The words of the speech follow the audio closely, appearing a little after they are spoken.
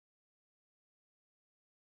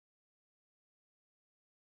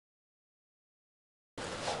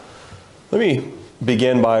Let me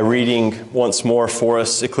begin by reading once more for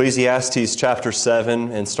us Ecclesiastes chapter 7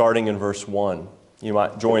 and starting in verse 1. You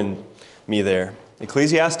might join me there.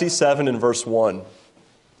 Ecclesiastes 7 and verse 1.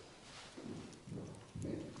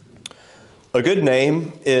 A good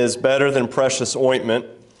name is better than precious ointment,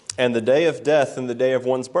 and the day of death than the day of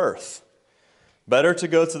one's birth. Better to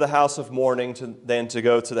go to the house of mourning than to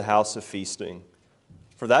go to the house of feasting.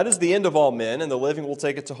 For that is the end of all men, and the living will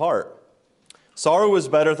take it to heart. Sorrow is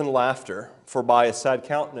better than laughter, for by a sad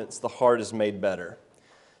countenance the heart is made better.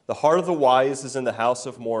 The heart of the wise is in the house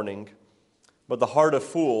of mourning, but the heart of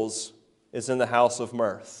fools is in the house of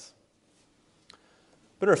mirth.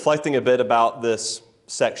 I've been reflecting a bit about this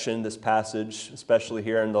section, this passage, especially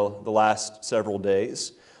here in the last several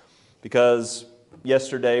days, because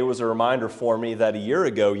yesterday was a reminder for me that a year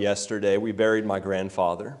ago yesterday we buried my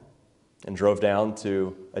grandfather and drove down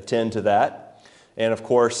to attend to that. And of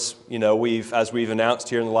course, as we've announced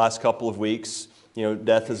here in the last couple of weeks,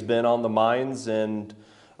 death has been on the minds and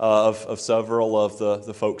of several of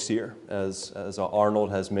the folks here, as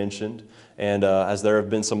Arnold has mentioned, and as there have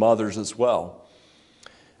been some others as well.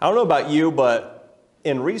 I don't know about you, but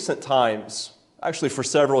in recent times, actually for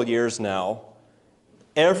several years now,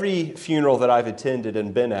 every funeral that I've attended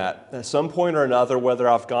and been at some point or another, whether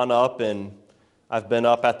I've gone up and I've been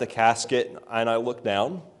up at the casket and I look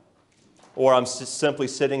down, or I'm simply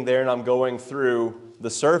sitting there and I'm going through the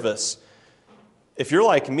service, if you're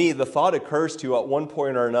like me, the thought occurs to you at one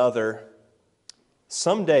point or another,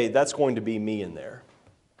 someday that's going to be me in there.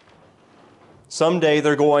 Someday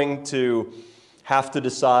they're going to have to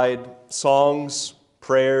decide songs,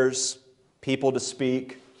 prayers, people to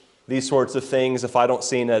speak, these sorts of things if I don't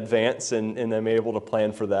see in advance and I'm able to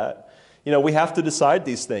plan for that. We have to decide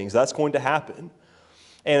these things. That's going to happen.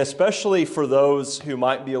 And especially for those who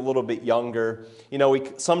might be a little bit younger, we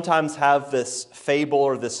sometimes have this fable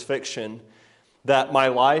or this fiction that my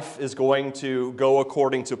life is going to go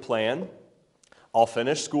according to plan. I'll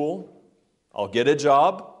finish school, I'll get a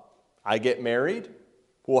job, I get married,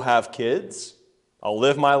 we'll have kids, I'll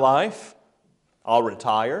live my life, I'll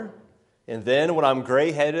retire, and then when I'm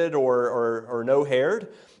gray-headed or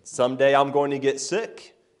no-haired, someday I'm going to get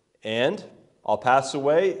sick, and I'll pass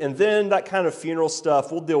away, and then that kind of funeral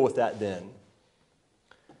stuff, we'll deal with that then.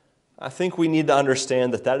 I think we need to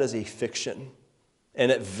understand that that is a fiction,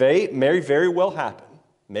 and it may very well happen.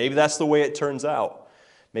 Maybe that's the way it turns out.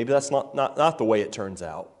 Maybe that's not the way it turns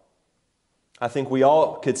out. I think we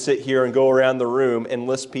all could sit here and go around the room and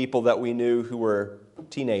list people that we knew who were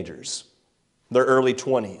teenagers, their early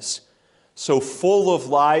 20s, so full of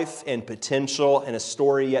life and potential and a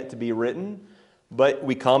story yet to be written, but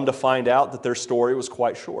we come to find out that their story was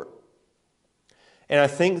quite short. And I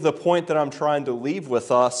think the point that I'm trying to leave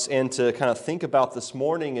with us and to kind of think about this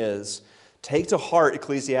morning is take to heart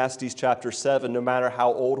Ecclesiastes chapter 7, no matter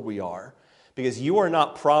how old we are, because you are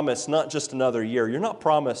not promised not just another year. You're not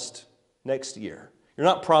promised next year. You're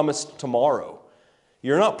not promised tomorrow.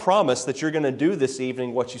 You're not promised that you're going to do this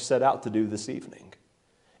evening what you set out to do this evening.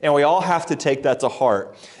 And we all have to take that to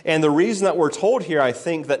heart. And the reason that we're told here, I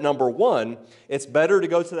think that number one, it's better to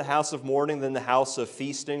go to the house of mourning than the house of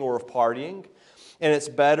feasting or of partying. And it's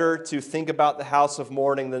better to think about the house of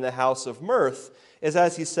mourning than the house of mirth, is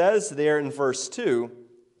as he says there in verse 2,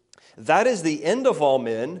 that is the end of all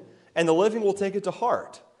men, and the living will take it to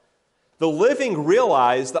heart. The living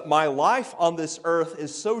realize that my life on this earth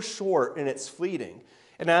is so short and it's fleeting.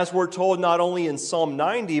 And as we're told not only in Psalm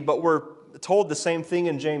 90, but we're told the same thing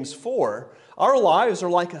in James 4, our lives are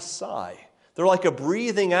like a sigh. They're like a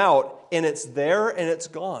breathing out, and it's there and it's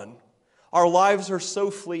gone. Our lives are so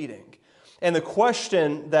fleeting. And the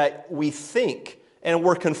question that we think and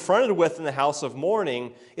we're confronted with in the house of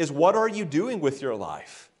mourning is, what are you doing with your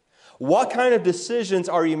life? What kind of decisions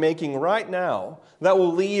are you making right now that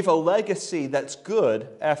will leave a legacy that's good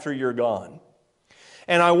after you're gone?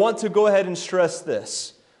 And I want to go ahead and stress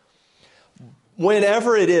this.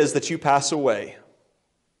 Whenever it is that you pass away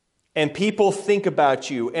and people think about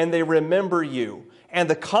you and they remember you and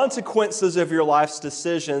the consequences of your life's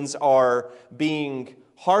decisions are being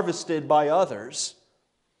harvested by others,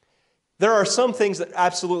 there are some things that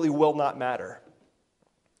absolutely will not matter.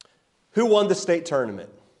 Who won the state tournament?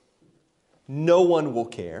 No one will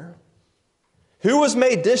care. Who was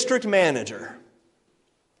made district manager?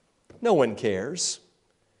 No one cares.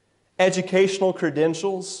 Educational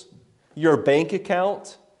credentials, your bank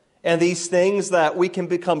account, and these things that we can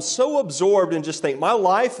become so absorbed and just think, my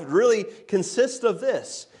life really consists of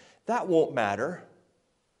this. That won't matter.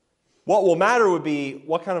 What will matter would be,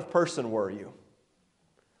 what kind of person were you?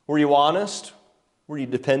 Were you honest? Were you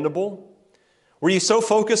dependable? Were you so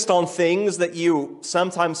focused on things that you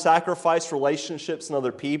sometimes sacrificed relationships and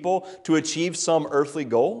other people to achieve some earthly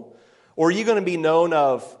goal? Or are you going to be known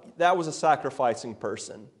of, that was a sacrificing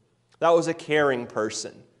person, that was a caring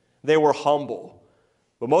person, they were humble,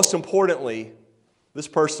 but most importantly, this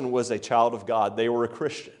person was a child of God, they were a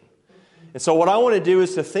Christian. And so what I want to do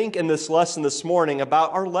is to think in this lesson this morning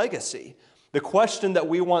about our legacy. The question that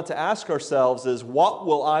we want to ask ourselves is, what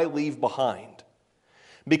will I leave behind?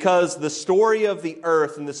 Because the story of the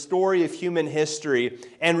earth and the story of human history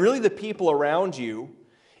and really the people around you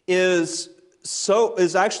is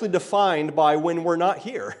actually defined by when we're not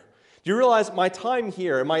here. Do you realize my time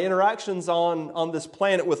here and my interactions on this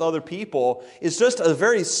planet with other people is just a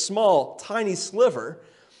very small, tiny sliver?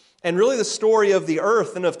 And really the story of the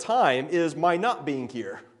earth and of time is my not being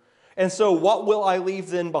here. And so what will I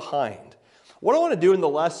leave then behind? What I want to do in the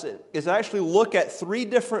lesson is actually look at 3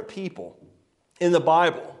 different people in the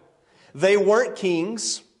Bible. They weren't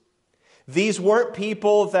kings. These weren't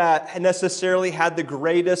people that necessarily had the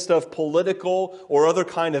greatest of political or other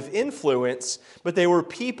kind of influence, but they were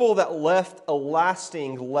people that left a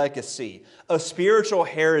lasting legacy, a spiritual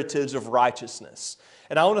heritage of righteousness.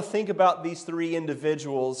 And I want to think about these 3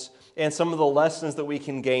 individuals and some of the lessons that we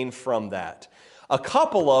can gain from that. A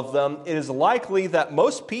couple of them, it is likely that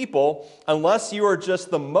most people, unless you are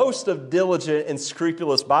just the most of diligent and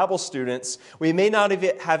scrupulous Bible students, we may not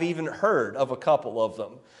have even heard of a couple of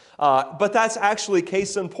them. But that's actually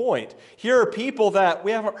case in point. Here are people that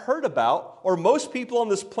we haven't heard about, or most people on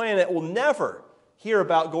this planet will never hear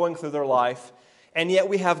about going through their life, and yet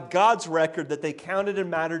we have God's record that they counted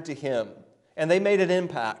and mattered to Him, and they made an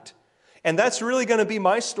impact. And that's really going to be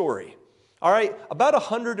my story. All right, about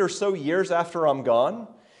 100 or so years after I'm gone,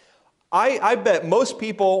 I bet most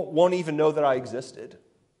people won't even know that I existed.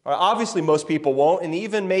 Obviously, most people won't, and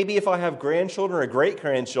even maybe if I have grandchildren or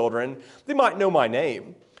great-grandchildren, they might know my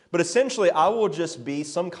name. But essentially, I will just be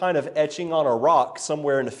some kind of etching on a rock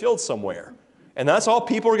somewhere in the field somewhere. And that's all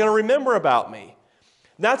people are going to remember about me.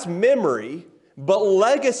 That's memory, but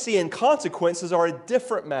legacy and consequences are a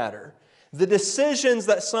different matter. The decisions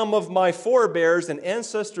that some of my forebears and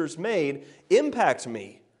ancestors made impact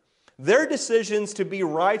me. Their decisions to be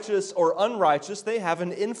righteous or unrighteous, they have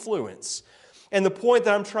an influence. And the point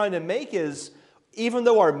that I'm trying to make is, even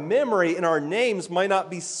though our memory and our names might not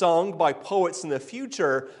be sung by poets in the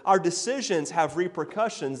future, our decisions have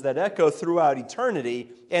repercussions that echo throughout eternity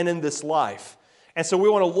and in this life. And so we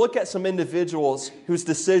want to look at some individuals whose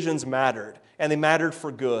decisions mattered, and they mattered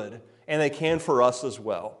for good, and they can for us as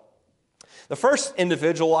well. The first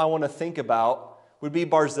individual I want to think about would be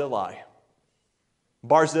Barzillai.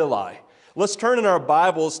 Barzillai. Let's turn in our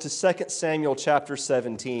Bibles to 2 Samuel chapter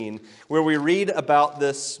 17, where we read about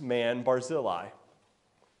this man, Barzillai.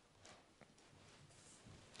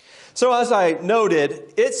 So as I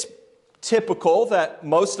noted, it's typical that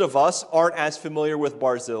most of us aren't as familiar with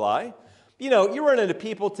Barzillai. You know, you run into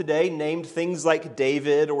people today named things like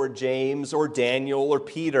David or James or Daniel or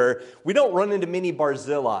Peter. We don't run into many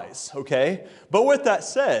Barzillais, okay? But with that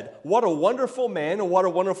said, what a wonderful man and what a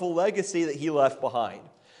wonderful legacy that he left behind.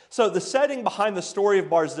 So the setting behind the story of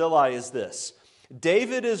Barzillai is this.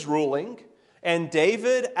 David is ruling, and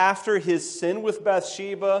David, after his sin with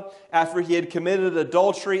Bathsheba, after he had committed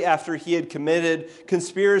adultery, after he had committed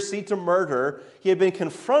conspiracy to murder, he had been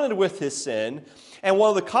confronted with his sin. And one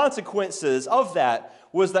of the consequences of that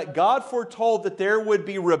was that God foretold that there would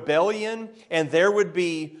be rebellion and there would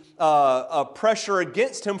be a pressure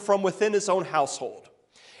against him from within his own household.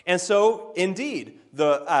 And so, indeed,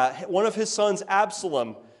 one of his sons,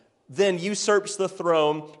 Absalom, then usurps the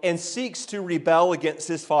throne and seeks to rebel against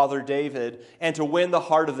his father David and to win the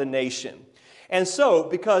heart of the nation. And so,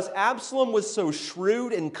 because Absalom was so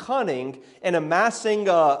shrewd and cunning and amassing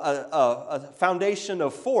a foundation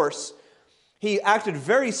of force, he acted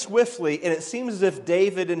very swiftly, and it seems as if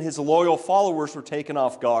David and his loyal followers were taken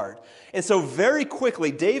off guard. And so very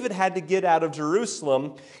quickly, David had to get out of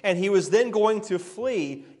Jerusalem, and he was then going to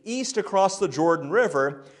flee east across the Jordan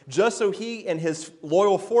River, just so he and his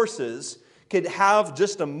loyal forces could have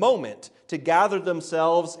just a moment to gather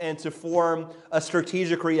themselves and to form a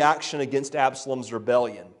strategic reaction against Absalom's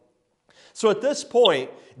rebellion. So at this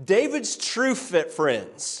point, David's true fit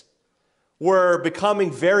friends were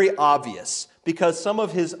becoming very obvious, because some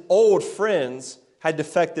of his old friends had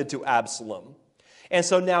defected to Absalom. And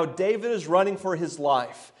so now David is running for his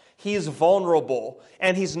life. He's vulnerable,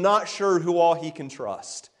 and he's not sure who all he can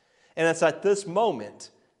trust. And it's at this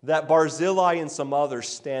moment that Barzillai and some others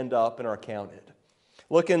stand up and are counted.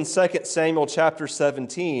 Look in 2 Samuel chapter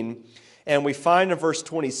 17, and we find in verse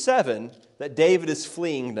 27 that David is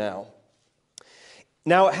fleeing now.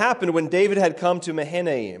 Now it happened when David had come to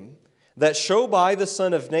Mahanaim, that Shobai the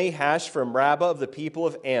son of Nahash from Rabbah of the people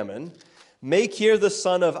of Ammon, Machir the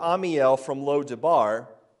son of Ammiel from Lo-debar,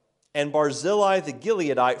 and Barzillai the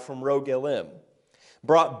Gileadite from Rogelim,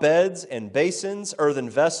 brought beds and basins, earthen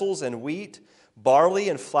vessels and wheat, barley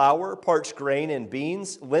and flour, parched grain and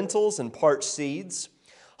beans, lentils and parched seeds,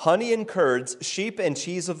 honey and curds, sheep and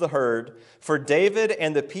cheese of the herd, for David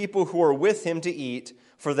and the people who are with him to eat,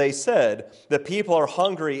 for they said, the people are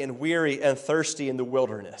hungry and weary and thirsty in the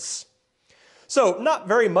wilderness. So not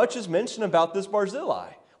very much is mentioned about this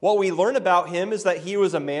Barzillai. What we learn about him is that he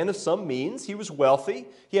was a man of some means. He was wealthy.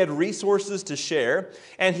 He had resources to share.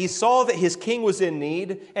 And he saw that his king was in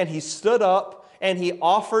need, and he stood up and he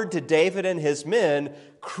offered to David and his men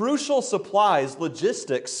crucial supplies,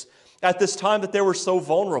 logistics, at this time that they were so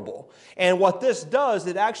vulnerable. And what this does,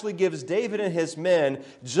 it actually gives David and his men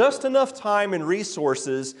just enough time and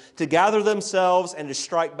resources to gather themselves and to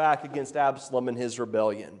strike back against Absalom and his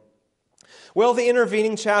rebellion. Well, the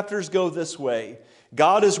intervening chapters go this way.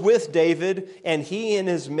 God is with David, and he and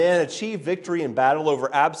his men achieve victory in battle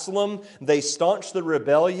over Absalom. They staunch the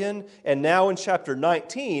rebellion, and now in chapter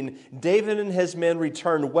 19, David and his men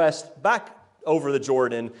return west back over the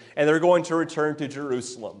Jordan, and they're going to return to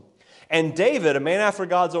Jerusalem. And David, a man after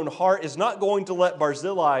God's own heart, is not going to let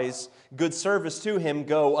Barzillai's good service to him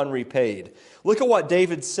go unrepaid. Look at what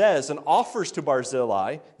David says and offers to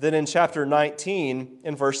Barzillai, then in chapter 19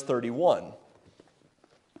 in verse 31.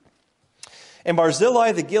 And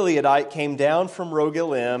Barzillai the Gileadite came down from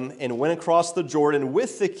Rogelim and went across the Jordan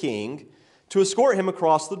with the king to escort him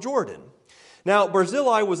across the Jordan. Now,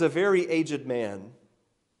 Barzillai was a very aged man,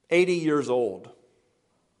 80 years old.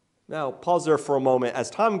 Now, pause there for a moment.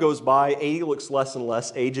 As time goes by, 80 looks less and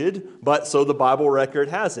less aged, but so the Bible record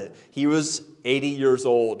has it. He was 80 years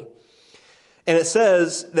old. And it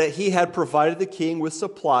says that he had provided the king with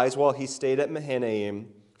supplies while he stayed at Mahanaim,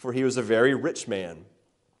 for he was a very rich man.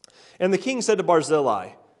 And the king said to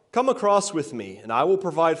Barzillai, "Come across with me, and I will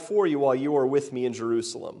provide for you while you are with me in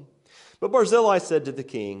Jerusalem." But Barzillai said to the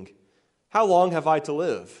king, "How long have I to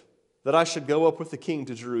live, that I should go up with the king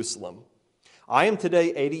to Jerusalem? I am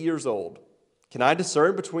today 80 years old. Can I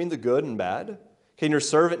discern between the good and bad? Can your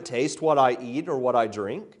servant taste what I eat or what I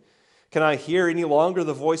drink? Can I hear any longer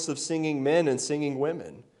the voice of singing men and singing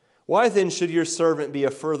women? Why then should your servant be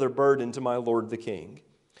a further burden to my lord the king?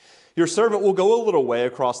 Your servant will go a little way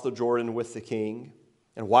across the Jordan with the king.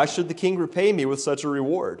 And why should the king repay me with such a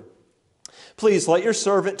reward? Please let your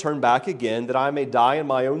servant turn back again, that I may die in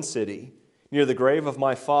my own city, near the grave of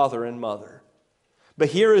my father and mother. But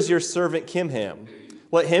here is your servant Kimham.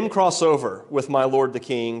 Let him cross over with my lord the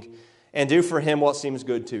king, and do for him what seems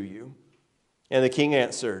good to you." And the king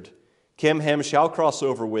answered, "Kimham shall cross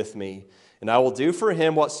over with me, and I will do for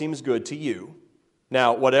him what seems good to you.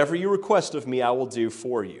 Now, whatever you request of me, I will do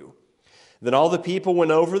for you." Then all the people went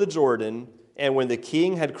over the Jordan, and when the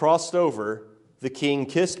king had crossed over, the king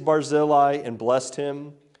kissed Barzillai and blessed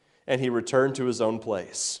him, and he returned to his own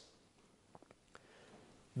place.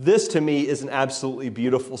 This, to me, is an absolutely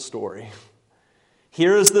beautiful story.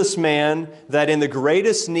 Here is this man that in the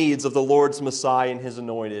greatest needs of the Lord's Messiah and his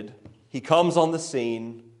anointed, he comes on the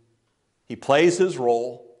scene, he plays his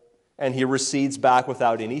role, and he recedes back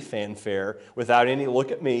without any fanfare, without any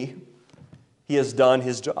look at me. He has done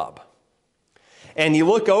his job. And you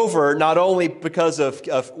look over, not only because of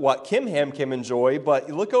what Kimham can enjoy, but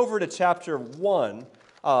you look over to chapter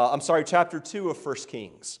 2 of 1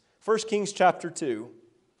 Kings. 1 Kings chapter 2.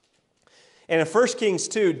 And in 1 Kings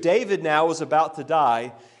 2, David now is about to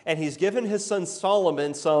die, and he's given his son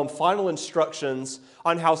Solomon some final instructions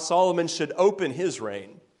on how Solomon should open his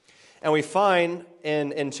reign. And we find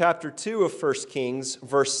in chapter 2 of 1 Kings,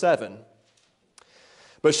 verse 7,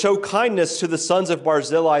 "But show kindness to the sons of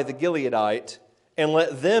Barzillai the Gileadite, and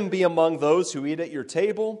let them be among those who eat at your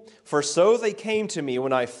table, for so they came to me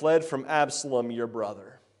when I fled from Absalom your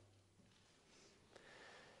brother."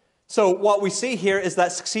 So what we see here is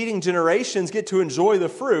that succeeding generations get to enjoy the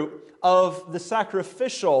fruit of the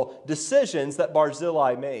sacrificial decisions that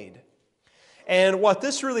Barzillai made. And what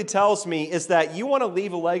this really tells me is that you want to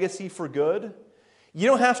leave a legacy for good, you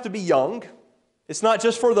don't have to be young. It's not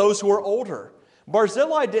just for those who are older.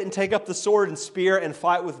 Barzillai didn't take up the sword and spear and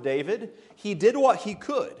fight with David. He did what he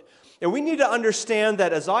could. And we need to understand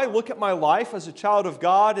that as I look at my life as a child of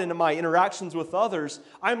God and in my interactions with others,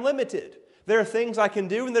 I'm limited. There are things I can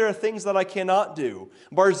do and there are things that I cannot do.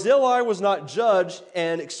 Barzillai was not judged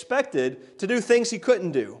and expected to do things he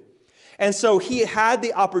couldn't do. And so he had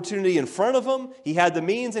the opportunity in front of him, he had the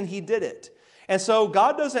means, and he did it. And so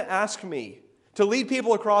God doesn't ask me to lead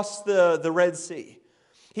people across the Red Sea.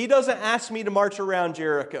 He doesn't ask me to march around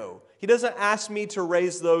Jericho. He doesn't ask me to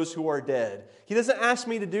raise those who are dead. He doesn't ask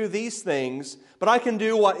me to do these things, but I can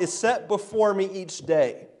do what is set before me each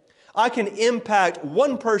day. I can impact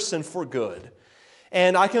one person for good.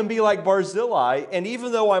 And I can be like Barzillai, and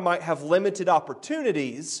even though I might have limited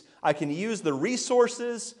opportunities, I can use the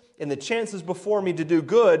resources and the chances before me to do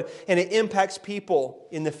good, and it impacts people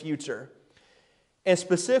in the future. And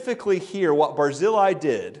specifically here, what Barzillai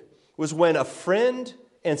did was when a friend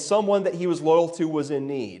and someone that he was loyal to was in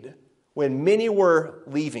need, when many were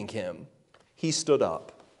leaving him, he stood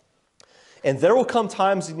up. And there will come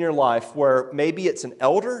times in your life where maybe it's an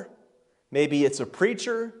elder, maybe it's a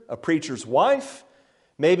preacher's wife,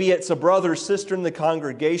 maybe it's a brother or sister in the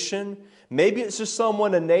congregation, maybe it's just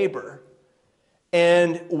someone, a neighbor.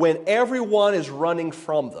 And when everyone is running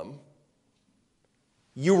from them,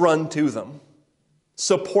 you run to them,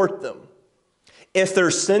 support them. If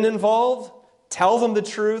there's sin involved, tell them the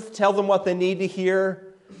truth, tell them what they need to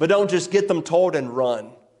hear, but don't just get them told and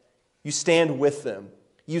run. You stand with them.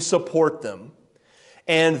 You support them.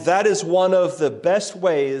 And that is one of the best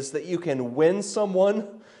ways that you can win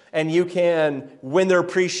someone and you can win their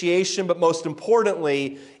appreciation, but most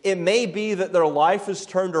importantly, it may be that their life is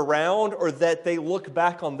turned around or that they look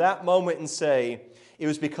back on that moment and say, it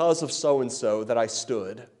was because of so-and-so that I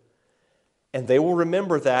stood. And they will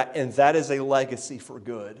remember that, and that is a legacy for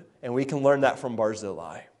good. And we can learn that from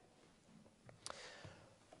Barzillai.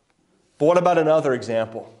 But what about another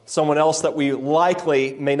example? Someone else that we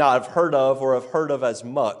likely may not have heard of or have heard of as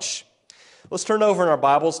much. Let's turn over in our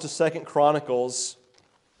Bibles to 2 Chronicles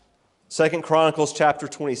chapter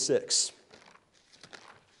 26.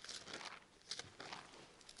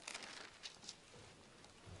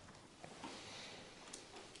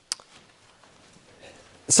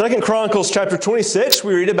 2 Chronicles chapter 26,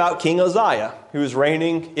 we read about King Uzziah, who was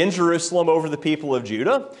reigning in Jerusalem over the people of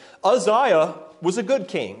Judah. Uzziah was a good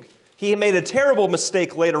king. He made a terrible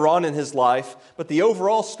mistake later on in his life, but the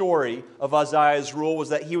overall story of Uzziah's rule was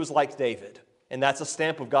that he was like David, and that's a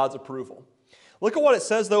stamp of God's approval. Look at what it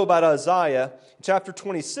says, though, about Uzziah, chapter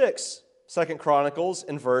 26, 2 Chronicles,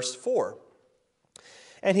 in verse 4.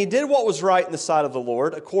 And he did what was right in the sight of the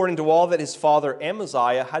Lord, according to all that his father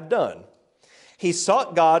Amaziah had done. He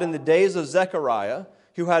sought God in the days of Zechariah,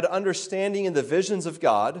 who had understanding in the visions of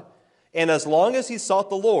God, and as long as he sought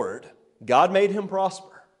the Lord, God made him prosper.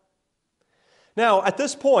 Now, at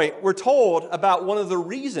this point, we're told about one of the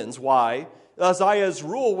reasons why Uzziah's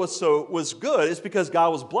rule was good is because God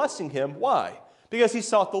was blessing him. Why? Because he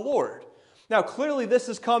sought the Lord. Now, clearly this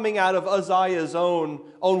is coming out of Uzziah's own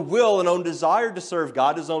will and own desire to serve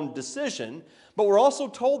God, his own decision. But we're also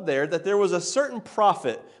told there that there was a certain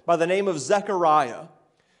prophet by the name of Zechariah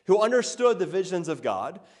who understood the visions of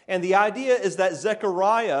God. And the idea is that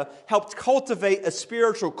Zechariah helped cultivate a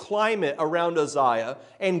spiritual climate around Uzziah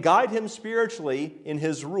and guide him spiritually in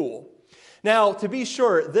his rule. Now, to be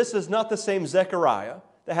sure, this is not the same Zechariah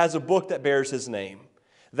that has a book that bears his name.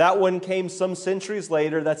 That one came some centuries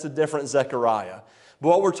later. That's a different Zechariah. But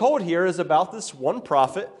what we're told here is about this one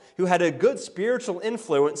prophet who had a good spiritual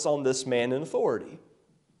influence on this man in authority.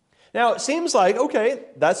 Now, it seems like, okay,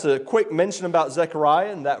 that's a quick mention about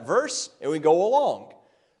Zechariah in that verse, and we go along.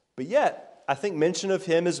 But yet, I think mention of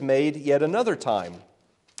him is made yet another time.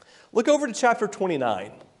 Look over to chapter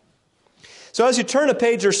 29. So as you turn a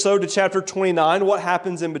page or so to chapter 29, what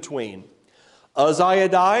happens in between? Uzziah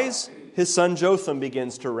dies, his son Jotham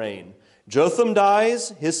begins to reign. Jotham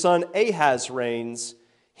dies, his son Ahaz reigns.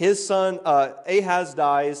 His son Ahaz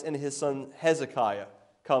dies, and his son Hezekiah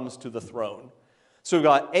comes to the throne. So we've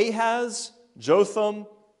got Ahaz, Jotham,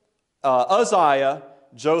 Uzziah,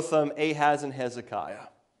 Jotham, Ahaz, and Hezekiah.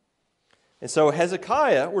 And so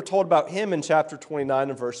Hezekiah, we're told about him in chapter 29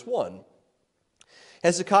 and verse 1.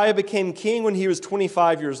 Hezekiah became king when he was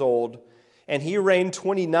 25 years old, and he reigned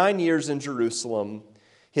 29 years in Jerusalem.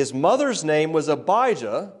 His mother's name was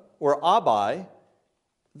Abijah, or Abi,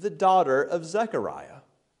 the daughter of Zechariah.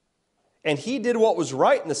 And he did what was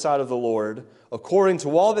right in the sight of the Lord, according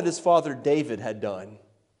to all that his father David had done.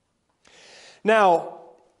 Now,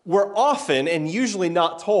 we're often and usually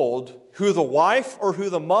not told who the wife or who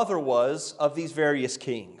the mother was of these various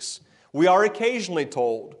kings. We are occasionally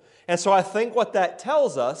told. And so I think what that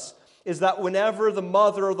tells us is that whenever the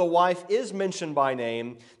mother or the wife is mentioned by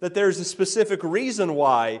name, that there's a specific reason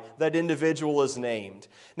why that individual is named.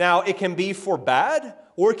 Now, it can be for bad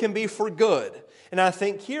or it can be for good. And I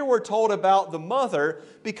think here we're told about the mother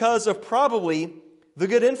because of probably the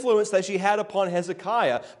good influence that she had upon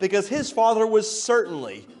Hezekiah, because his father was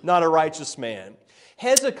certainly not a righteous man.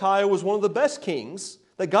 Hezekiah was one of the best kings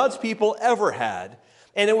that God's people ever had.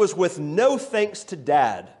 And it was with no thanks to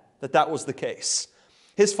Dad that that was the case.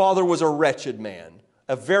 His father was a wretched man,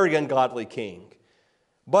 a very ungodly king.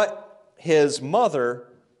 But his mother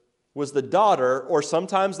was the daughter, or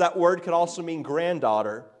sometimes that word could also mean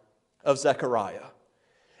granddaughter, of Zechariah.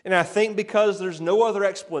 And I think because there's no other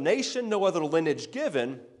explanation, no other lineage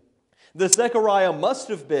given, that Zechariah must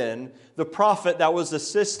have been the prophet that was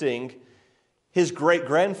assisting his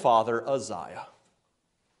great-grandfather Uzziah.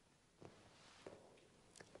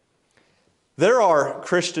 There are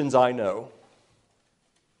Christians I know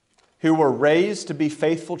who were raised to be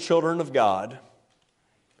faithful children of God,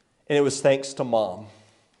 and it was thanks to mom.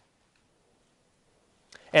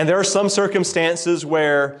 And there are some circumstances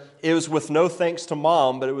where it was with no thanks to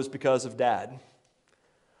mom, but it was because of dad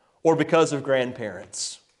or because of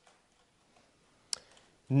grandparents.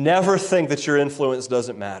 Never think that your influence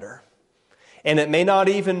doesn't matter. And it may not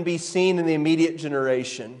even be seen in the immediate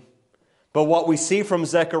generation. But what we see from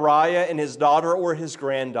Zechariah and his daughter or his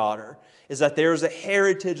granddaughter is that there's a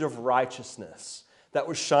heritage of righteousness that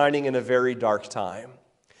was shining in a very dark time.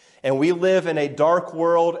 And we live in a dark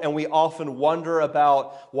world, and we often wonder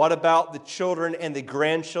about what about the children and the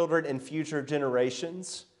grandchildren and future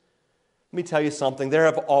generations. Let me tell you something. There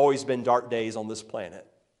have always been dark days on this planet.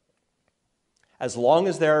 As long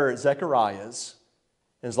as there are Zechariahs,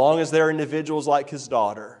 as long as there are individuals like his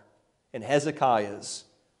daughter and Hezekiah's,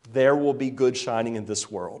 there will be good shining in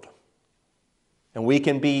this world. And we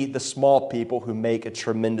can be the small people who make a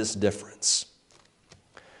tremendous difference.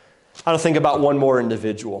 I want to think about one more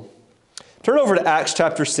individual. Turn over to Acts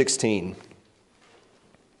chapter 16.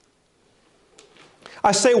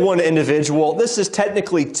 I say one individual. This is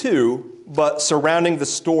technically two, but surrounding the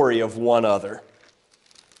story of one other.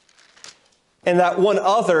 And that one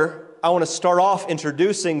other, I want to start off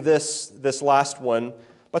introducing this last one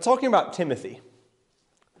by talking about Timothy.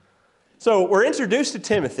 So we're introduced to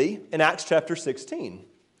Timothy in Acts chapter 16.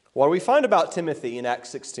 What do we find about Timothy in Acts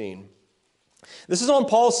 16? This is on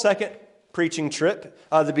Paul's second preaching trip,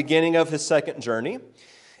 the beginning of his second journey.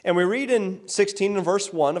 And we read in 16 and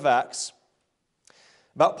verse 1 of Acts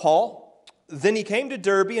about Paul. Then he came to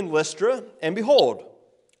Derbe and Lystra, and behold,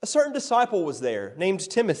 a certain disciple was there named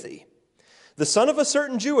Timothy, the son of a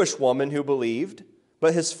certain Jewish woman who believed,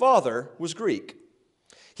 but his father was Greek.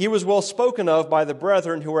 He was well spoken of by the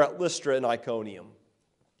brethren who were at Lystra and Iconium.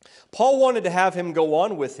 Paul wanted to have him go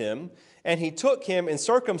on with him, and he took him and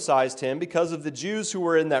circumcised him because of the Jews who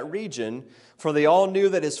were in that region, for they all knew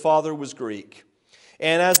that his father was Greek.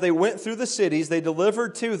 And as they went through the cities, they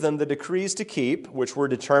delivered to them the decrees to keep, which were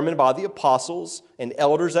determined by the apostles and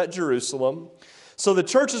elders at Jerusalem. So the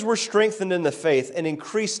churches were strengthened in the faith and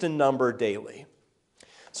increased in number daily.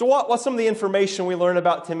 So what's some of the information we learn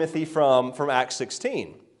about Timothy from Acts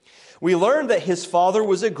 16? We learned that his father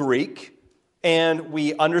was a Greek, and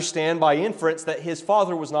we understand by inference that his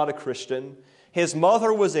father was not a Christian. His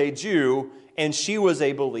mother was a Jew, and she was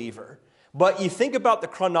a believer. But you think about the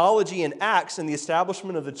chronology in Acts and the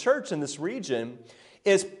establishment of the church in this region,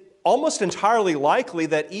 it's almost entirely likely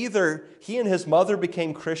that either he and his mother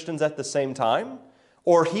became Christians at the same time,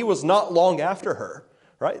 or he was not long after her,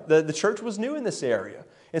 right? The church was new in this area.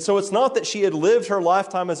 And so it's not that she had lived her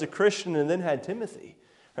lifetime as a Christian and then had Timothy.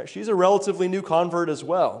 Right? She's a relatively new convert as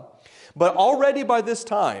well. But already by this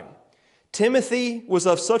time, Timothy was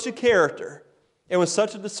of such a character and was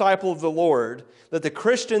such a disciple of the Lord that the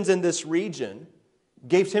Christians in this region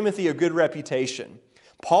gave Timothy a good reputation.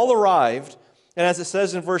 Paul arrived, and as it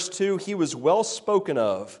says in verse 2, he was well spoken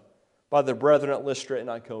of by the brethren at Lystra and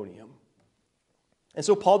Iconium. And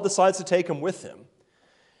so Paul decides to take him with him.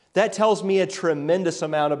 That tells me a tremendous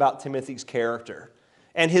amount about Timothy's character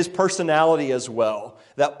and his personality as well,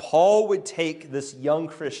 that Paul would take this young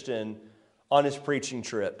Christian on his preaching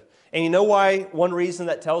trip. And you know why? One reason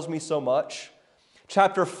that tells me so much?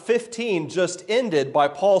 Chapter 15 just ended by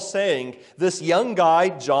Paul saying, this young guy,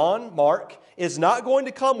 John Mark, is not going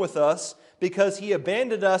to come with us because he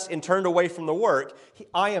abandoned us and turned away from the work.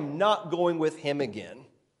 I am not going with him again.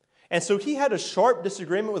 And so he had a sharp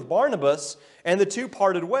disagreement with Barnabas, and the two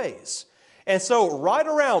parted ways. And so right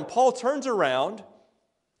around, Paul turns around,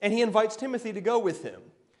 and he invites Timothy to go with him.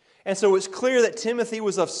 And so it's clear that Timothy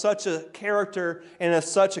was of such a character and of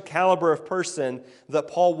such a caliber of person that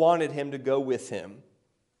Paul wanted him to go with him.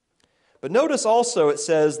 But notice also it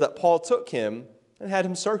says that Paul took him and had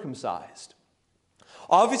him circumcised.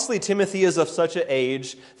 Obviously, Timothy is of such an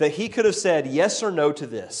age that he could have said yes or no to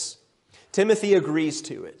this. Timothy agrees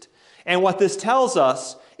to it. And what this tells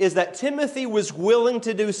us is that Timothy was willing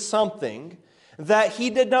to do something that he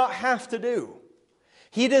did not have to do.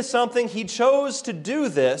 He did something, he chose to do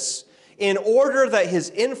this in order that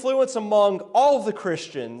his influence among all of the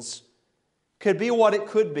Christians could be what it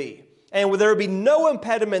could be, and there would be no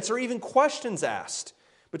impediments or even questions asked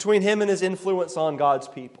between him and his influence on God's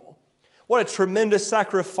people. What a tremendous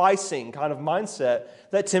sacrificing kind of mindset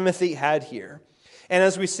that Timothy had here. And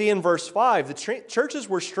as we see in verse 5, the churches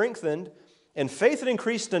were strengthened and faith had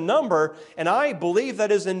increased in number, and I believe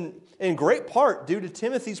that is in great part due to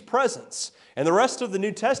Timothy's presence. And the rest of the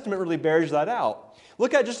New Testament really bears that out.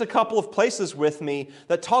 Look at just a couple of places with me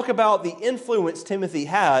that talk about the influence Timothy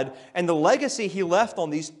had and the legacy he left on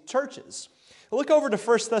these churches. Look over to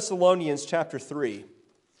 1 Thessalonians chapter 3.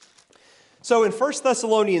 So in 1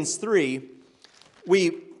 Thessalonians 3,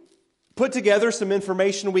 we put together some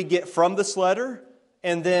information we get from this letter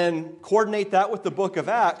and then coordinate that with the book of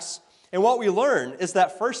Acts. And what we learn is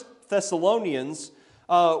that 1 Thessalonians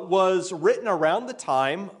was written around the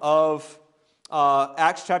time of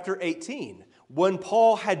Acts chapter 18, when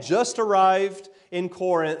Paul had just arrived in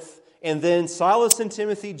Corinth, and then Silas and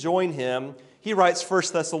Timothy join him. He writes 1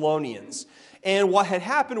 Thessalonians. And what had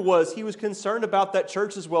happened was he was concerned about that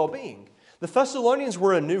church's well-being. The Thessalonians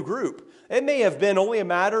were a new group. It may have been only a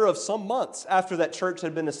matter of some months after that church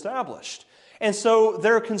had been established. And so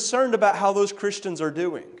they're concerned about how those Christians are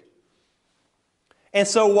doing. And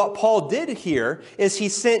so what Paul did here is he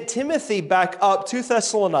sent Timothy back up to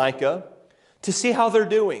Thessalonica to see how they're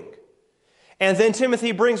doing. And then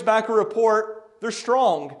Timothy brings back a report. They're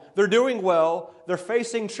strong. They're doing well. They're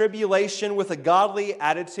facing tribulation with a godly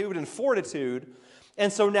attitude and fortitude.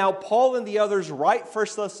 And so now Paul and the others write 1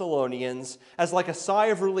 Thessalonians as like a sigh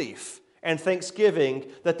of relief and thanksgiving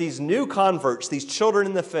that these new converts, these children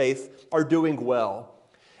in the faith, are doing well.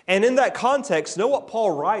 And in that context, know what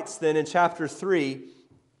Paul writes then in chapter 3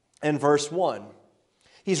 and verse 1.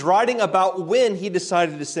 He's writing about when he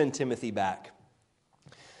decided to send Timothy back.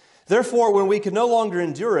 Therefore, when we could no longer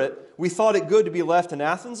endure it, we thought it good to be left in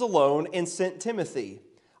Athens alone and sent Timothy,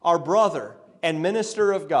 our brother and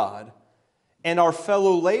minister of God, and our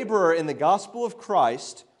fellow laborer in the gospel of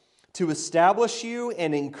Christ, to establish you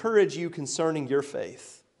and encourage you concerning your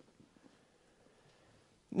faith.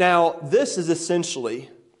 Now, this is essentially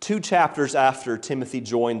 2 chapters after Timothy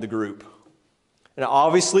joined the group. And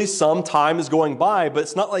obviously, some time is going by, but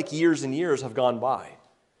it's not like years and years have gone by.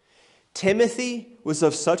 Timothy was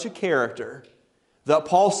of such a character that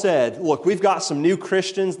Paul said, look, we've got some new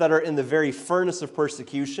Christians that are in the very furnace of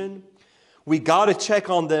persecution. We got to check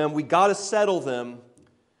on them. We got to settle them.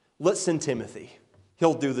 Let's send Timothy.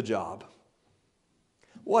 He'll do the job.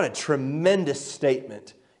 What a tremendous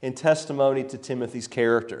statement in testimony to Timothy's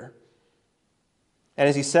character. And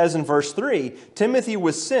as he says in verse 3, Timothy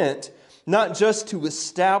was sent not just to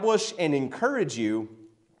establish and encourage you,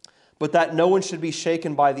 but that no one should be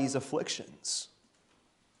shaken by these afflictions.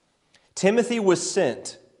 Timothy was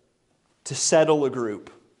sent to settle a group.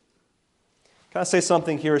 Can I say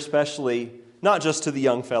something here, especially, not just to the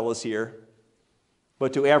young fellas here,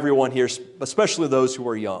 but to everyone here, especially those who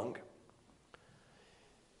are young.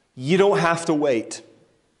 You don't have to wait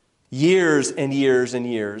years and years and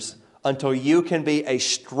years until you can be a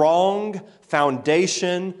strong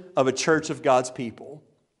foundation of a church of God's people.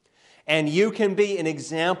 And you can be an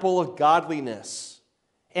example of godliness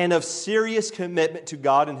and of serious commitment to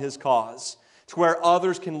God and His cause, to where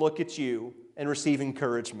others can look at you and receive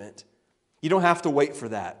encouragement. You don't have to wait for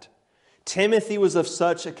that. Timothy was of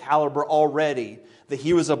such a caliber already that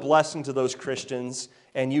he was a blessing to those Christians,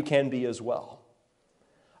 and you can be as well.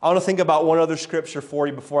 I want to think about one other scripture for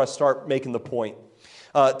you before I start making the point.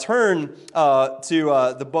 Turn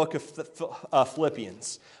to the book of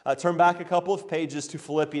Philippians. Turn back a couple of pages to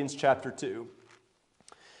Philippians chapter 2.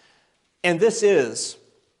 And this is,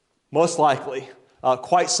 most likely,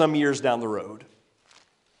 quite some years down the road.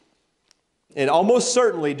 And almost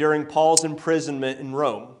certainly during Paul's imprisonment in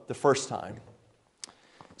Rome the first time.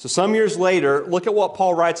 So some years later, look at what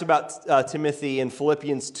Paul writes about Timothy in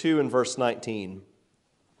Philippians 2 and verse 19.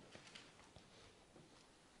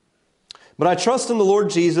 But I trust in the Lord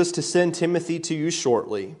Jesus to send Timothy to you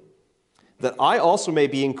shortly, that I also may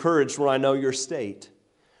be encouraged when I know your state.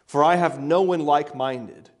 For I have no one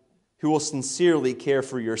like-minded who will sincerely care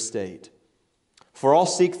for your state. For all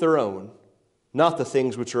seek their own, not the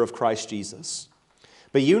things which are of Christ Jesus.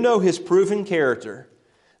 But you know his proven character,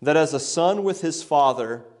 that as a son with his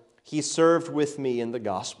father, he served with me in the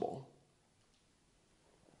gospel.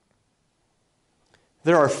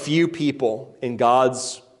 There are few people in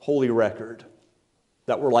God's holy record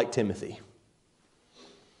that were like Timothy.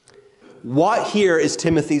 What here is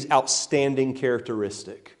Timothy's outstanding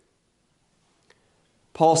characteristic?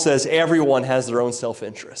 Paul says everyone has their own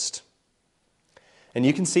self-interest. And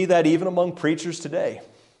you can see that even among preachers today.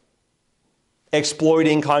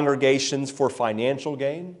 exploiting congregations for financial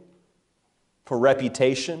gain, for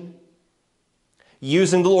reputation,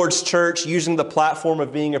 using the Lord's church, using the platform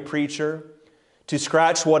of being a preacher to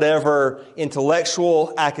scratch whatever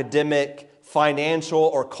intellectual, academic, financial,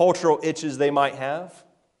 or cultural itches they might have.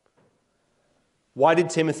 Why did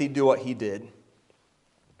Timothy do what he did?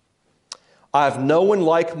 I have no one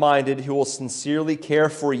like-minded who will sincerely care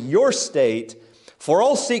for your state, for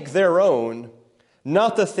all seek their own,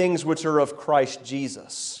 not the things which are of Christ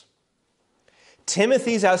Jesus.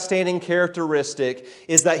 Timothy's outstanding characteristic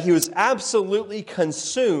is that he was absolutely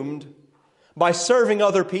consumed by serving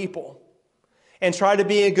other people and trying to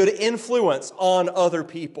be a good influence on other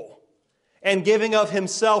people and giving of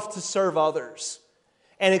himself to serve others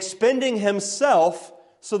and expending himself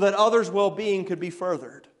so that others' well-being could be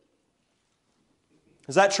furthered.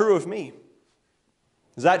 Is that true of me?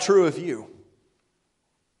 Is that true of you?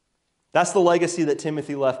 That's the legacy that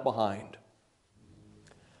Timothy left behind.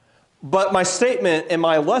 But my statement and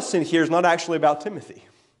my lesson here is not actually about Timothy.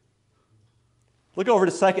 Look over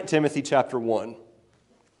to 2 Timothy chapter 1.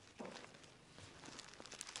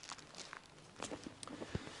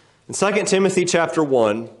 In 2 Timothy chapter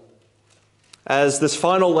 1, as this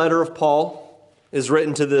final letter of Paul is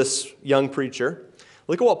written to this young preacher,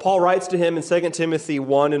 look at what Paul writes to him in 2 Timothy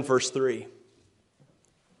 1 and verse 3.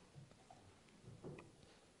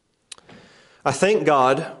 I thank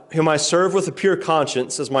God, whom I serve with a pure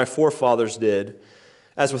conscience, as my forefathers did,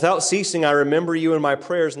 as without ceasing I remember you in my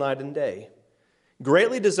prayers night and day,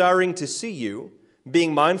 greatly desiring to see you,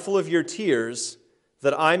 being mindful of your tears,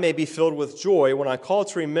 that I may be filled with joy when I call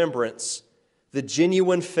to remembrance the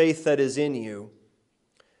genuine faith that is in you,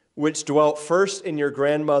 which dwelt first in your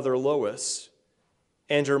grandmother Lois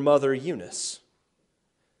and your mother Eunice,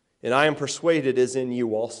 and I am persuaded is in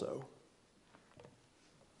you also.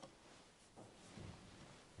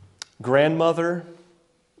 Grandmother,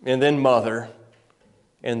 and then mother,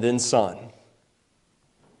 and then son.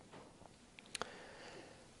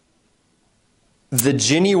 The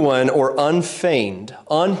genuine or unfeigned,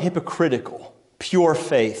 unhypocritical, pure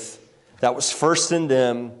faith that was first in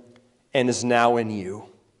them and is now in you.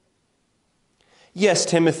 Yes,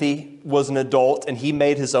 Timothy was an adult and he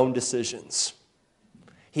made his own decisions.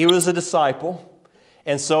 He was a disciple,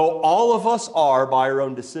 and so all of us are by our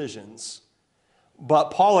own decisions.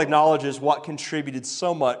 But Paul acknowledges what contributed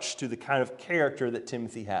so much to the kind of character that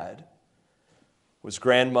Timothy had was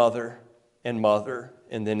grandmother and mother,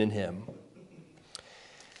 and then in him.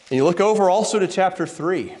 And you look over also to chapter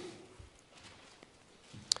 3.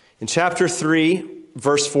 In chapter 3,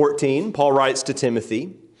 verse 14, Paul writes to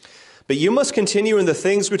Timothy, "But you must continue in the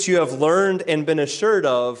things which you have learned and been assured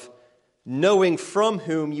of, knowing from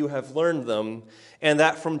whom you have learned them, and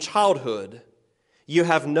that from childhood you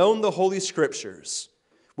have known the Holy Scriptures,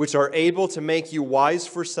 which are able to make you wise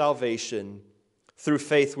for salvation through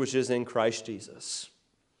faith which is in Christ Jesus."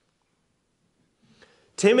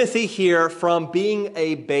 Timothy here, from being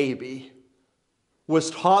a baby,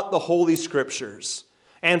 was taught the Holy Scriptures.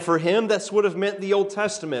 And for him, this would have meant the Old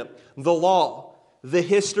Testament, the law, the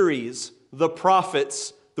histories, the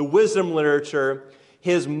prophets, the wisdom literature.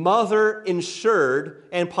 His mother ensured,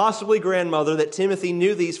 and possibly grandmother, that Timothy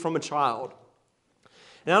knew these from a child.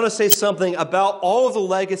 And I want to say something about all of the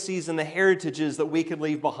legacies and the heritages that we could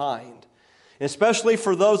leave behind. And especially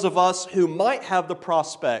for those of us who might have the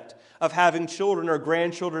prospect of having children or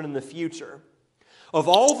grandchildren in the future. Of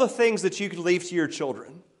all the things that you could leave to your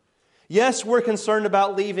children. Yes, we're concerned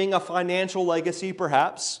about leaving a financial legacy,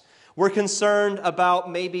 perhaps. We're concerned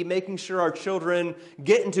about maybe making sure our children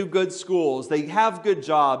get into good schools, they have good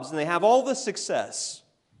jobs, and they have all the success.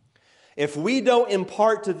 If we don't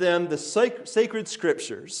impart to them the sacred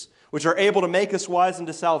Scriptures, which are able to make us wise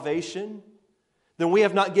unto salvation, then we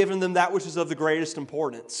have not given them that which is of the greatest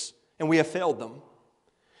importance, and we have failed them.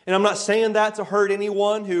 And I'm not saying that to hurt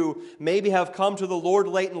anyone who maybe have come to the Lord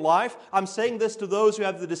late in life. I'm saying this to those who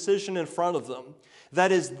have the decision in front of them.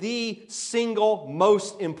 That is the single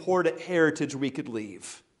most important heritage we could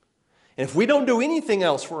leave. And if we don't do anything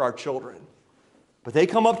else for our children, but they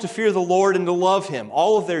come up to fear the Lord and to love Him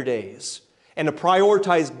all of their days and to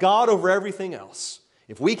prioritize God over everything else,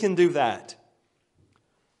 if we can do that,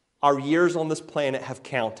 our years on this planet have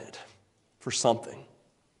counted for something.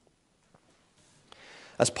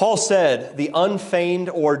 As Paul said, the unfeigned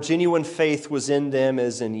or genuine faith was in them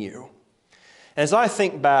as in you. And as I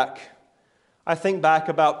think back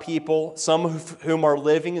about people, some of whom are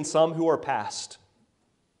living and some who are past.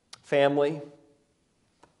 Family,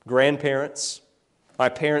 grandparents, my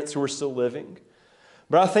parents who are still living.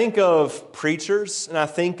 But I think of preachers and I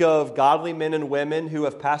think of godly men and women who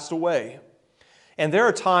have passed away. And there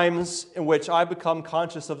are times in which I become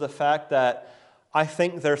conscious of the fact that I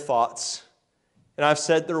think their thoughts, and I've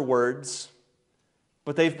said their words,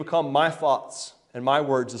 but they've become my thoughts and my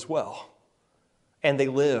words as well. And they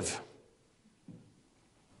live.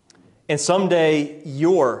 And someday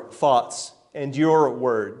your thoughts and your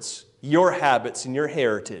words, your habits and your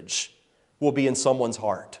heritage will be in someone's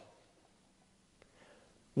heart.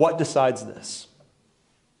 What decides this?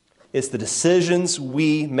 It's the decisions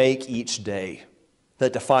we make each day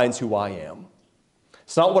that defines who I am.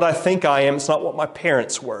 It's not what I think I am. It's not what my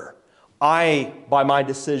parents were. I, by my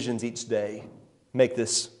decisions each day, make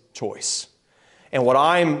this choice. And what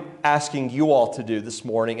I'm asking you all to do this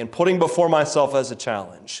morning and putting before myself as a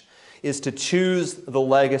challenge is to choose the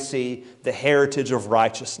legacy, the heritage of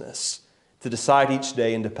righteousness, to decide each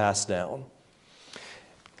day and to pass down.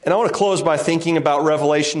 And I want to close by thinking about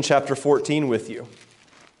Revelation chapter 14 with you.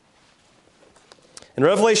 In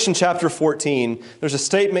Revelation chapter 14, there's a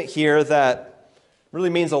statement here that really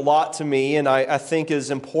means a lot to me and I think is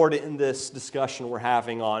important in this discussion we're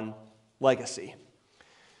having on legacy.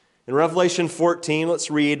 In Revelation 14, let's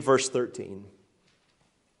read verse 13.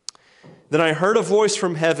 Then I heard a voice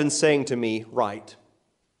from heaven saying to me, "Write,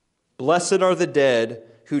 blessed are the dead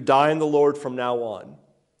who die in the Lord from now on.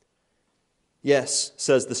 Yes,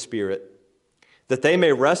 says the Spirit, that they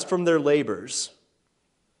may rest from their labors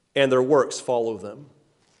and their works follow them."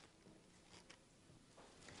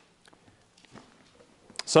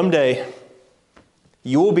 Someday,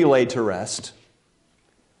 you will be laid to rest,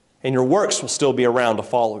 and your works will still be around to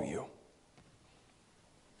follow you.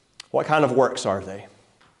 What kind of works are they?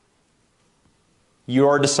 You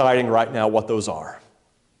are deciding right now what those are.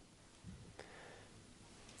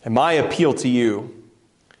 And my appeal to you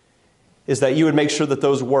is that you would make sure that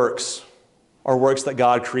those works are works that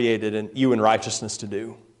God created and you in righteousness to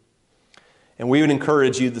do. And we would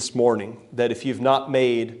encourage you this morning that if you've not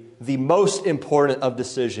made the most important of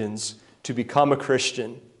decisions to become a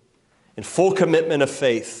Christian in full commitment of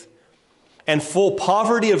faith and full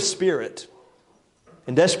poverty of spirit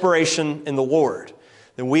and desperation in the Lord,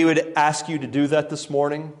 then we would ask you to do that this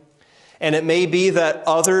morning. And it may be that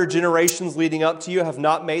other generations leading up to you have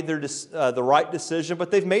not made the right decision,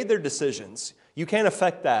 but they've made their decisions. You can't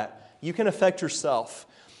affect that. You can affect yourself.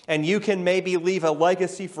 And you can maybe leave a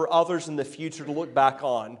legacy for others in the future to look back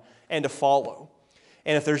on and to follow.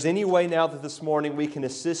 And if there's any way now that this morning we can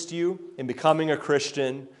assist you in becoming a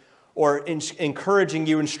Christian or encouraging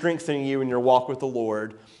you and strengthening you in your walk with the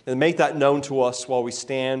Lord, then make that known to us while we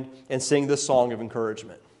stand and sing this song of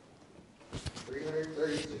encouragement.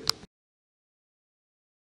 332.